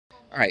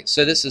All right,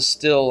 so this is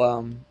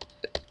still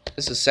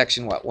this is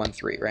section what,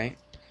 1-3, right?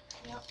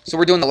 Yep. So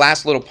we're doing the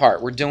last little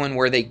part. We're doing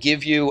where they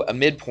give you a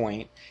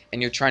midpoint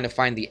and you're trying to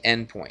find the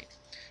end point.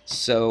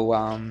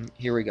 So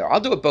here we go. I'll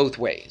do it both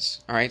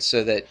ways, all right,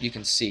 so that you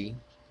can see.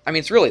 I mean,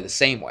 it's really the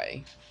same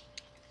way,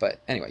 but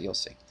anyway, you'll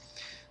see.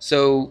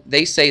 So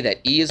they say that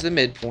E is the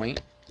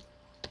midpoint.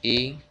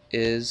 E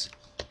is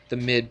the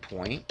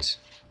midpoint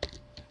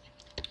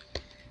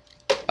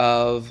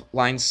of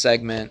line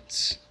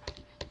segment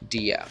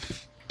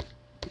DF.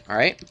 All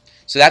right?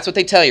 So that's what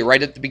they tell you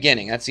right at the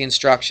beginning. That's the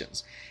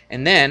instructions.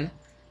 And then,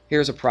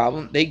 here's a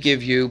problem. They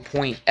give you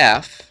point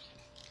F,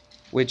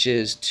 which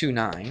is 2,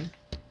 9.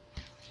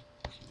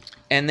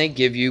 And they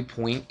give you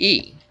point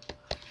E,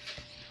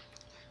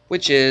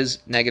 which is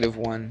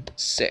 -1,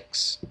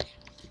 6.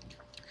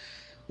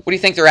 What do you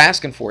think they're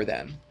asking for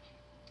then?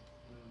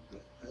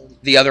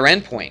 The other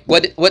endpoint.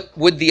 What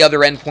would the other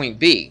endpoint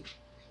be?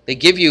 They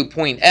give you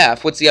point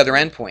F. What's the other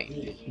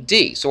endpoint?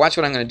 D. So watch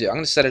what I'm going to do. I'm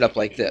going to set it up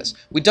like this.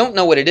 We don't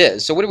know what it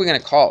is, so what are we going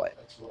to call it?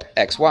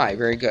 XY.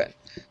 Very good.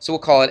 So we'll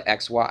call it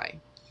XY.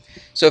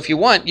 So if you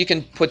want, you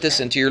can put this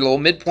into your little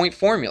midpoint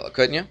formula,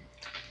 couldn't you?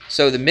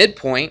 So the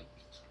midpoint,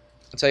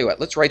 I'll tell you what,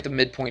 let's write the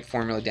midpoint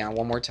formula down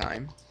one more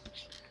time.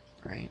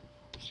 All right.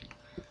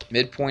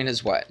 Midpoint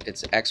is what?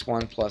 It's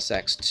x1 plus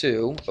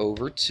x2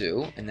 over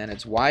 2, and then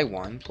it's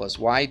y1 plus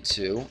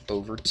y2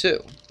 over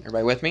 2.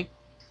 Everybody with me?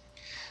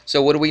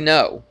 So what do we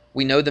know?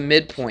 We know the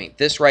midpoint.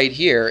 This right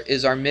here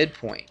is our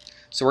midpoint.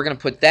 So we're going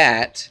to put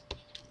that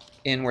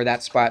in where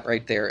that spot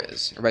right there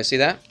is. Everybody see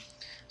that?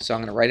 So I'm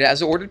going to write it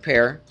as an ordered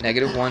pair,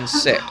 -1,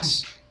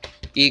 6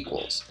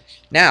 equals.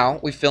 Now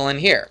we fill in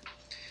here.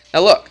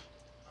 Now look,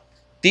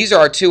 these are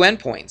our two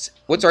endpoints.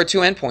 What's our two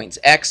endpoints?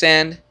 X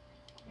and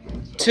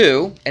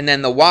 2, and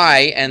then the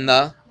y and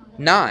the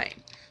 9.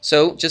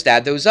 So just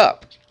add those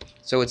up.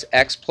 So it's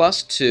x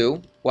plus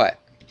 2, what?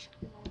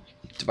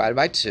 Divided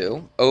by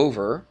 2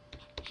 over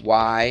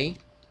y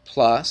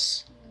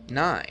plus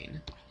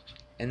 9.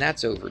 And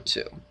that's over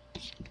 2.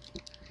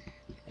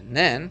 And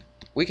then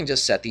we can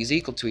just set these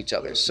equal to each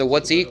other. So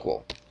what's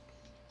equal?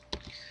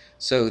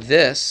 So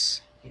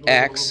this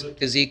x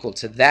is equal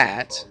to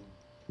that.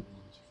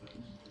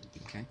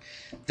 Okay.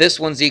 This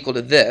one's equal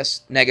to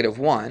this,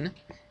 -1.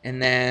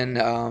 And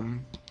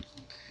then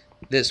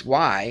this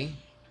y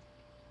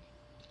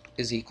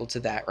is equal to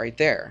that right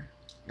there.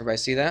 Everybody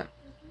see that?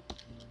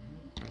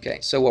 Okay,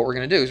 so what we're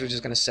going to do is we're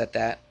just going to set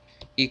that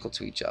equal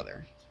to each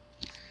other.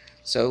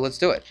 So let's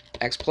do it.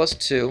 X plus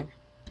 2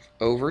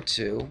 over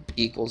 2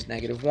 equals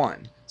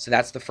 -1. So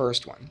that's the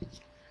first one.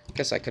 I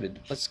guess I could have,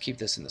 let's keep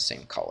this in the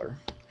same color.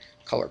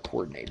 Color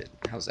coordinated.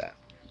 How's that?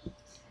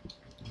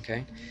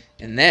 Okay.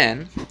 And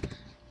then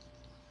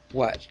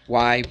what?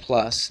 Y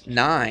plus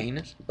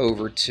 9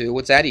 over 2.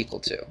 What's that equal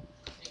to?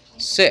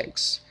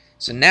 6.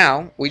 So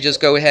now we just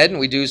go ahead and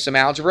we do some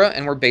algebra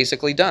and we're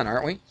basically done,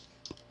 aren't we?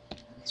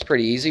 It's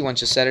pretty easy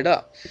once you set it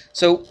up.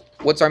 So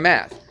what's our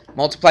math?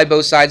 Multiply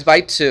both sides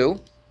by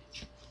 2,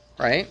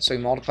 right? So you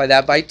multiply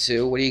that by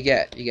 2. What do you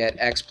get? You get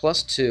x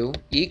plus 2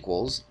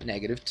 equals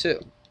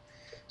 -2.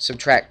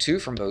 Subtract 2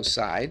 from both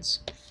sides,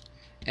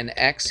 and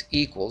x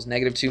equals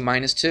 -2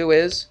 minus 2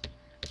 is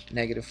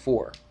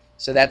 -4.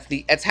 So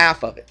that's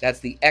half of it. That's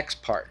the x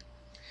part.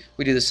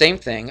 We do the same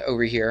thing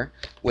over here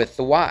with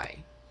the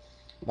y.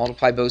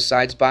 Multiply both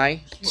sides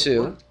by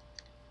 2.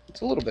 It's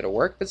a little bit of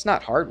work, but it's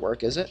not hard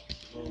work, is it?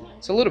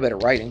 It's a little bit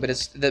of writing,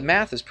 but the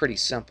math is pretty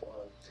simple.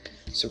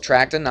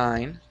 Subtract a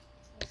 9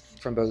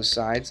 from both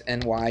sides,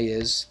 and y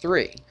is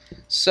 3.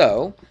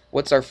 So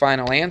what's our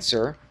final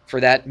answer for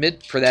that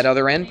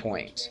other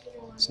endpoint?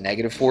 It's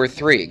 -4,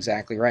 3.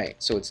 Exactly right.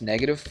 So it's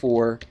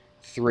 -4,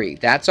 3.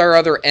 That's our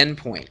other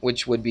endpoint,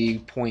 which would be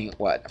point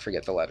what? I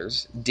forget the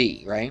letters.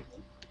 D, right?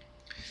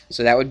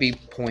 So that would be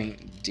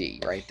point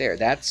D right there.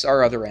 That's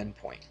our other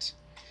endpoint.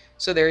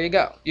 So there you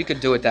go. You could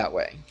do it that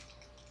way.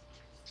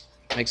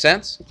 Make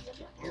sense?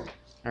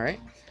 All right.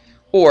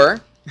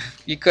 Or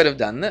you could have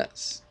done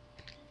this.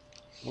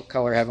 What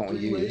color haven't we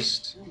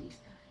used?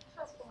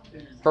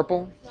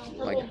 Purple? Purple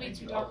will be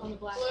too dark on the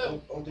black.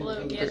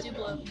 Blue. Yeah, do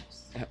blue.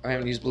 I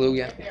haven't used blue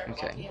yet?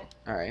 Okay.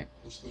 All right.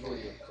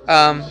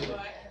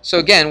 So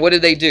again, what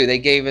did they do? They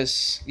gave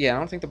us, I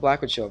don't think the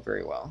black would show up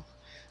very well.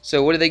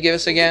 So what did they give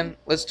us again?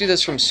 Let's do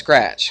this from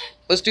scratch.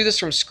 Let's do this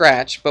from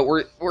scratch, but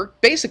we're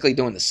basically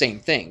doing the same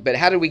thing. But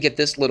how did we get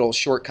this little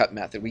shortcut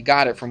method? We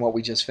got it from what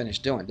we just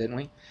finished doing, didn't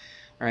we?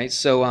 All right,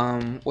 so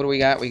what do we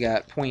got? We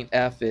got point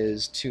F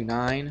is 2,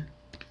 9.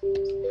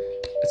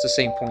 That's the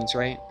same points,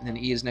 right? And then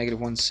E is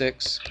 -1,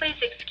 6. Please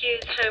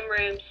excuse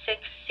homeroom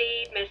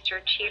 6C,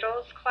 Mr.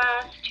 Cheadle's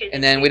class.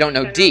 And then we don't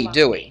know D,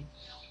 do we?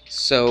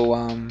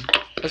 So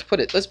let's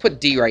put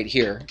D right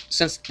here.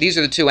 Since these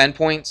are the two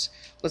endpoints,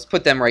 let's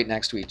put them right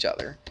next to each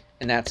other,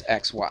 and that's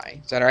x, y.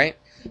 Is that all right?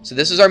 So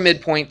this is our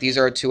midpoint. These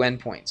are our two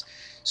endpoints.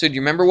 So do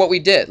you remember what we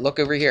did? Look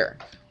over here.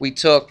 We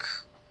took,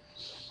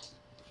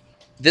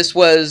 this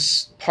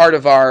was part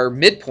of our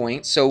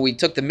midpoint, so we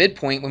took the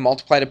midpoint, we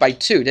multiplied it by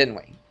 2, didn't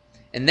we?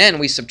 And then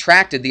we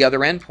subtracted the other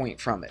endpoint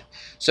from it.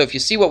 So if you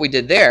see what we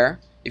did there,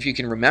 if you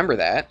can remember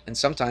that, and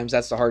sometimes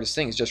that's the hardest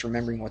thing, is just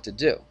remembering what to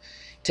do.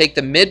 Take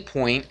the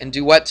midpoint and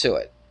do what to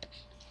it?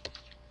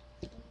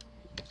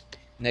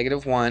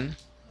 -1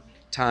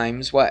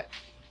 times what?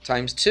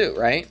 Times 2,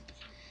 right?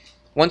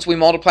 Once we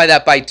multiply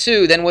that by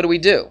 2, then what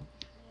do?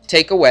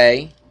 Take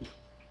away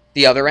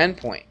the other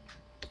endpoint.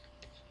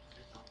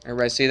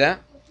 Everybody see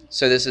that?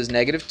 So this is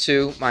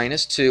 -2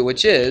 minus 2,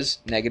 which is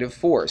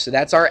 -4. So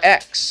that's our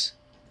x.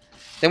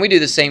 Then we do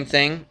the same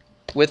thing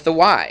with the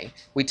y.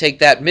 We take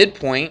that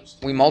midpoint,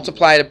 we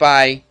multiply it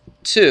by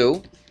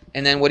 2,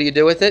 and then what do you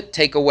do with it?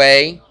 Take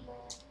away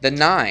the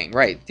 9,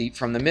 right,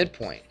 from the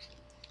midpoint.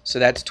 So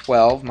that's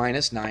 12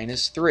 minus 9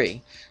 is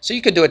 3. So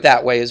you could do it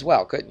that way as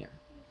well, couldn't you?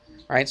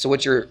 All right, so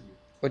what's your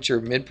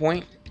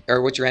midpoint,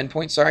 or what's your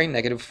endpoint, sorry?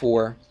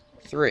 -4,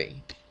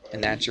 3.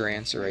 And that's your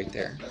answer right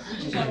there.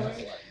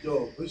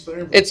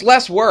 It's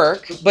less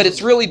work, but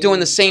it's really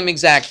doing the same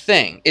exact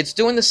thing. It's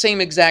doing the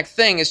same exact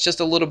thing, it's just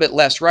a little bit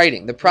less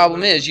writing. The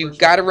problem is you've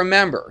got to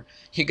remember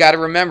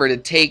to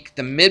take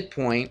the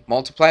midpoint,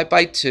 multiply it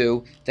by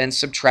 2, then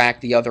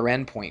subtract the other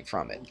endpoint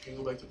from it. Can you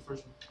go back to the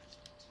first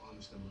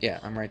one? Yeah,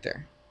 I'm right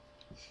there.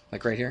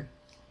 Like right here?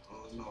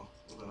 No,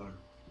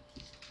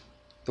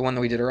 the one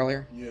that we did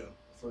earlier? Yeah,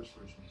 the first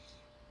one.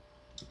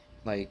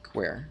 Like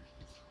where?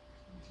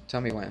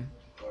 Tell me when.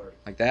 Alright.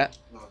 Like that?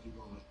 No, keep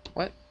going.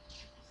 What?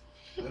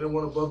 And then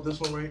one above this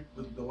one, right?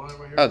 The line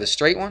right here? Oh, the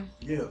straight one?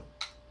 Yeah.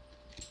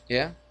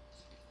 Yeah?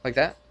 Like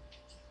that?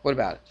 What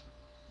about it?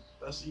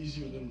 That's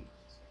easier than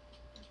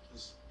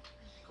this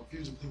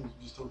confusing thing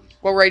you just told me.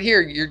 Well, right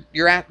here,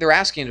 they're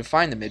asking you to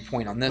find the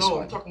midpoint on this no,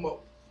 one. I'm talking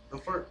about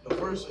the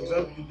first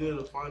example you did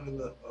of finding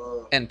the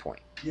endpoint.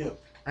 Yeah.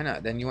 I know.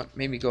 Then you want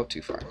maybe go up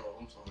too far. Oh,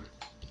 I'm sorry.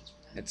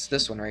 It's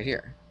this one right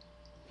here.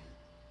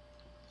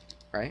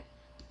 Right?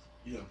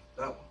 Yeah,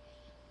 that one.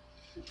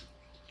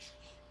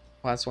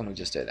 Well, that's the one we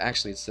just did.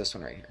 Actually, it's this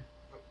one right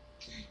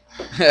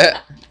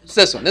here. It's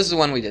this one. This is the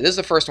one we did. This is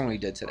the first one we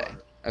did today.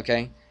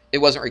 Okay? It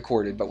wasn't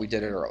recorded, but we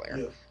did it earlier.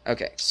 Yeah.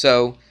 Okay,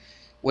 so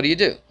what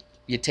do?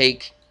 You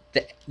take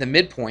the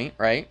midpoint,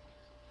 right?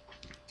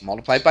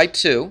 Multiply it by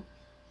 2,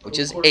 which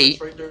is 8,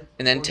 right there?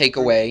 and then take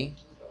away,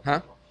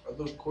 huh? Are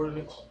those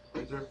coordinates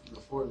right there?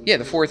 Yeah,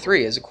 the 4,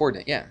 3 is a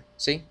coordinate. Yeah,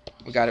 see?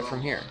 We got it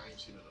from here.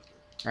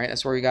 Right?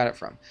 That's where we got it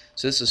from.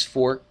 So this is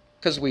 4,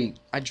 because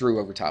I drew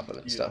over top of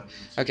it and stuff.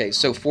 Okay,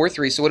 so 4,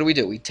 3. So what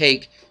do? We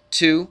take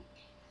 2,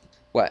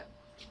 what?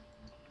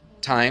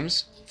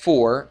 Times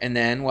 4, and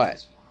then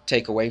what?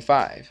 Take away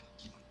 5.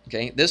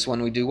 Okay, this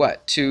one we do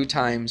what? 2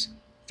 times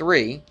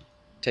 3,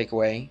 take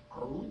away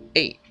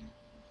 8.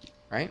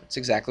 Right? That's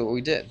exactly what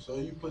we did. So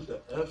you put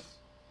the F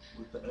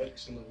with the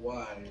X and the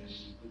Y, and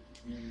you put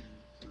the E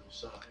to the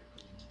side.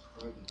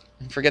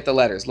 Forget the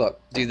letters. Look,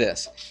 do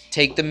this.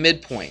 Take the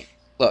midpoint.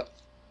 Look,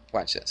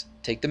 watch this.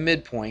 Take the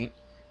midpoint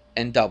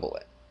and double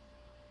it.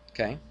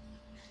 Okay?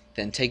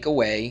 Then take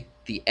away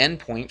the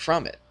endpoint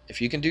from it.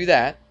 If you can do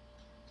that,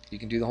 you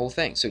can do the whole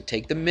thing. So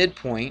take the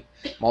midpoint,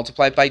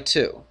 multiply it by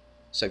 2.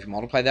 So if you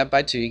multiply that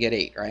by 2, you get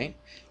 8, right?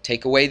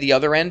 Take away the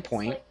other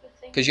endpoint,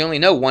 because you only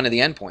know one of the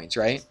endpoints,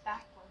 right?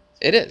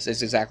 It is.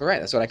 It's exactly right.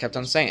 That's what I kept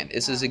on saying.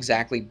 This is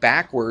exactly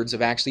backwards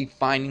of actually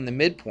finding the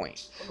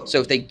midpoint.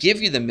 So if they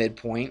give you the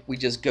midpoint, we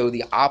just go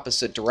the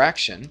opposite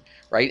direction,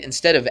 right?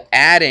 Instead of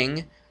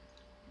adding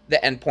the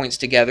endpoints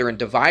together and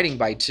dividing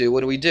by 2,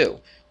 what do?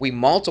 We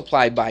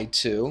multiply by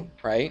 2,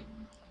 right?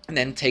 And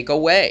then take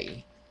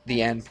away the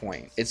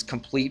endpoint. It's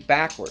complete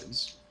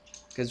backwards.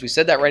 Because we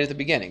said that right at the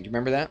beginning. Do you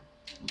remember that?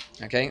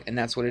 Okay? And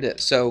that's what it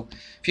is. So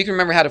if you can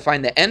remember how to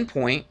find the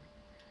endpoint,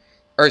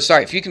 or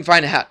sorry, if you can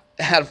find how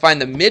to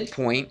find the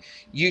midpoint,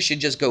 you should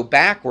just go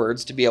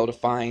backwards to be able to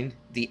find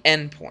the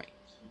endpoint.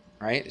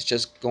 Right? It's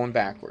just going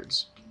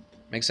backwards.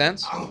 Make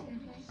sense? All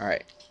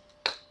right.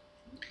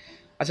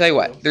 I'll tell you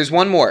what. There's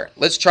one more.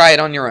 Let's try it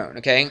on your own,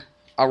 okay?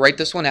 I'll write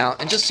this one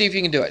out and just see if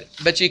you can do it.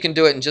 Bet you can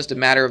do it in just a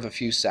matter of a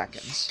few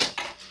seconds.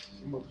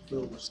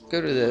 Let's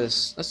go to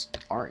this. That's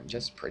orange.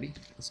 That's pretty.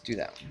 Let's do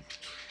that one.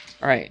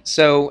 All right.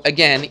 So,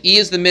 again, E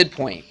is the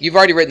midpoint. You've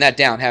already written that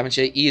down, haven't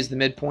you? E is the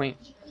midpoint.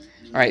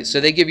 All right. So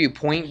they give you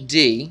point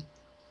D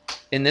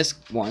in this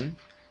one,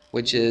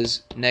 which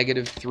is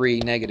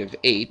 -3,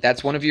 -8.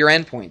 That's one of your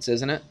endpoints,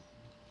 isn't it?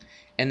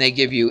 And they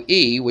give you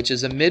E, which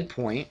is a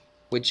midpoint,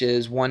 which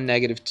is 1,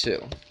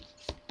 -2.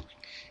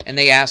 And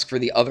they ask for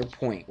the other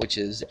point, which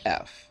is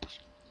F.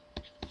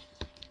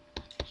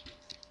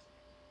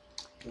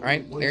 All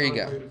right, there you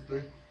go.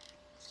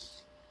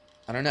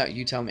 I don't know.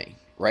 You tell me.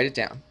 Write it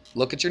down.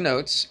 Look at your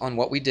notes on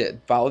what we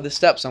did. Follow the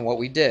steps on what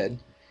we did,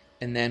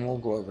 and then we'll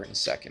go over it in a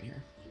second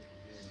here.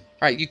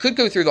 All right, you could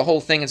go through the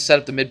whole thing and set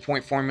up the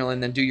midpoint formula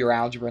and then do your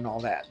algebra and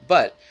all that,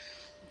 but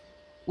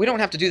we don't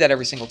have to do that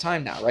every single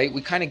time now, right?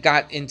 We kind of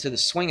got into the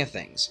swing of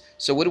things.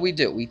 So what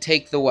do? We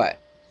take the what?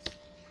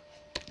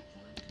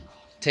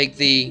 Take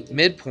the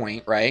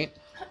midpoint, right?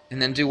 And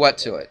then do what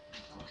to it?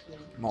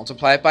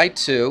 Multiply it by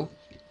 2,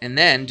 and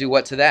then do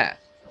what to that?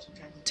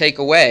 Take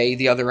away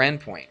the other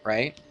endpoint,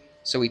 right?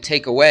 So we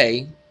take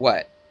away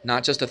what?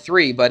 Not just a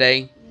 3, but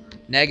a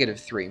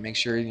 -3. Make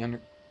sure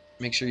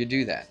Make sure you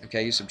do that.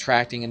 Okay, you're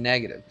subtracting a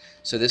negative.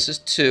 So this is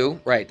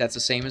 2, right? That's the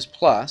same as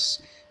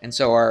plus, and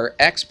so our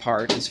x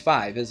part is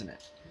 5, isn't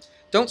it?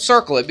 Don't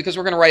circle it because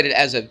we're going to write it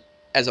as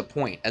a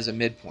point, as a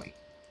midpoint.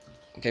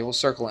 Okay, we'll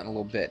circle it in a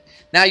little bit.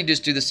 Now you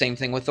just do the same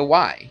thing with the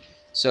y.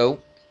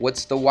 So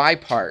what's the y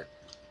part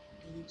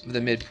of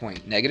the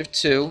midpoint? Negative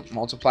 2,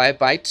 multiply it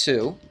by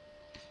 2,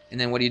 and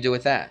then what do you do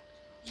with that?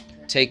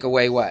 Take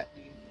away what?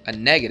 A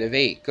negative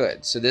 8.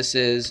 Good. So this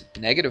is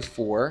negative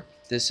 4.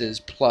 This is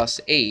plus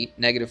 8.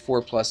 Negative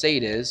 4 plus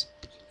 8 is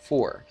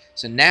 4.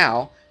 So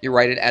now you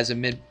write it as a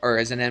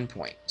as an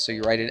endpoint. So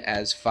you write it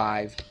as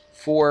 5,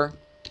 4,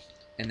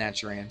 and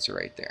that's your answer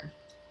right there.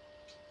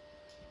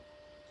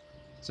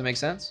 Does that make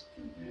sense?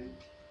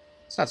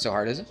 It's not so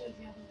hard, is it?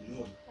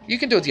 You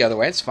can do it the other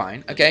way. It's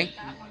fine. Okay.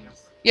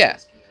 Yeah.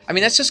 I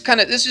mean, this is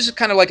just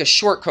kind of like a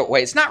shortcut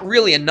way. It's not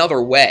really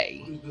another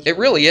way. It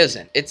really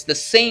isn't. It's the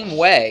same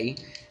way,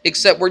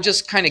 except we're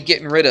just kind of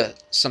getting rid of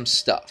some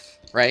stuff,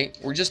 right?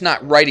 We're just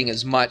not writing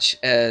as much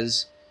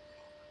as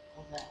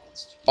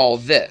all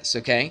this,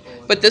 okay?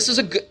 But this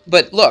is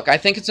but look, I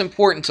think it's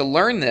important to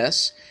learn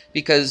this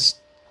because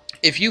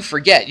if you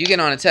forget, you get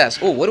on a test,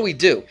 oh, what do we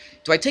do?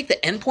 Do I take the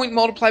endpoint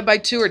multiplied by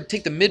 2 or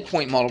take the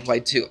midpoint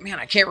multiplied by 2? Man,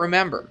 I can't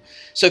remember.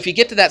 So if you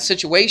get to that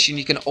situation,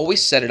 you can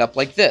always set it up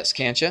like this,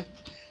 can't you?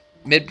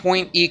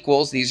 Midpoint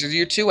equals, these are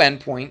your 2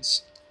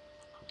 endpoints.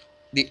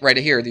 Right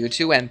here, your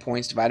 2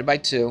 endpoints divided by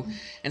 2.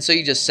 And so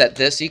you just set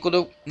this equal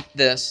to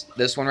this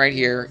one right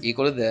here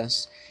equal to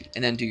this,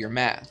 and then do your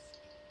math.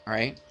 All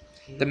right?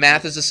 The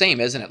math is the same,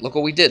 isn't it? Look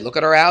what we did. Look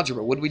at our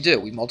algebra. What did we do?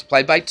 We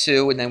multiplied by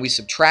 2, and then we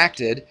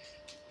subtracted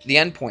the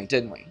endpoint,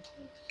 didn't we?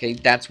 Okay,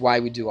 that's why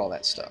we do all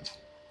that stuff.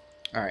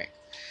 All right.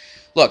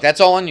 Look,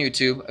 that's all on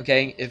YouTube,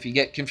 okay? If you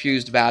get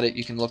confused about it,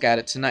 you can look at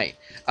it tonight.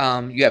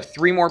 You have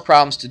 3 more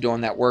problems to do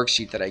on that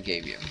worksheet that I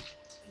gave you.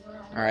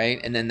 All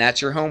right, and then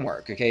that's your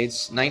homework, okay?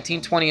 It's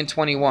 19, 20, and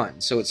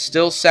 21. So it's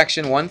still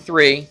section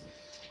 1-3.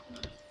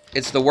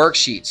 It's the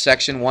worksheet,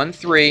 section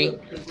 1-3.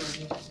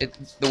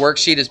 The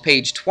worksheet is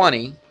page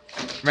 20.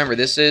 Remember,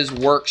 this is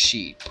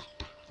worksheet.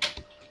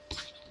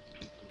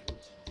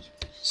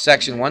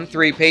 Section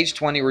 1-3, page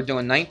 20. We're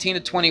doing 19 to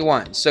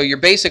 21. So you're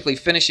basically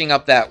finishing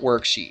up that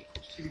worksheet.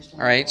 All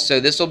right, so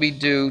this will be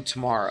due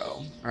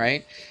tomorrow. All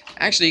right,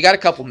 actually, you got a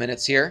couple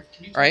minutes here.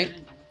 All right,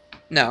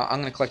 no,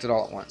 I'm going to collect it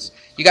all at once.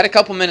 You got a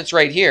couple minutes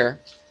right here,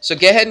 so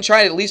go ahead and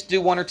try to at least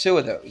do 1 or 2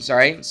 of those. All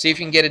right, see if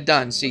you can get it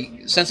done.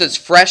 See, since it's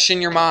fresh in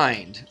your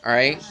mind. All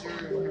right,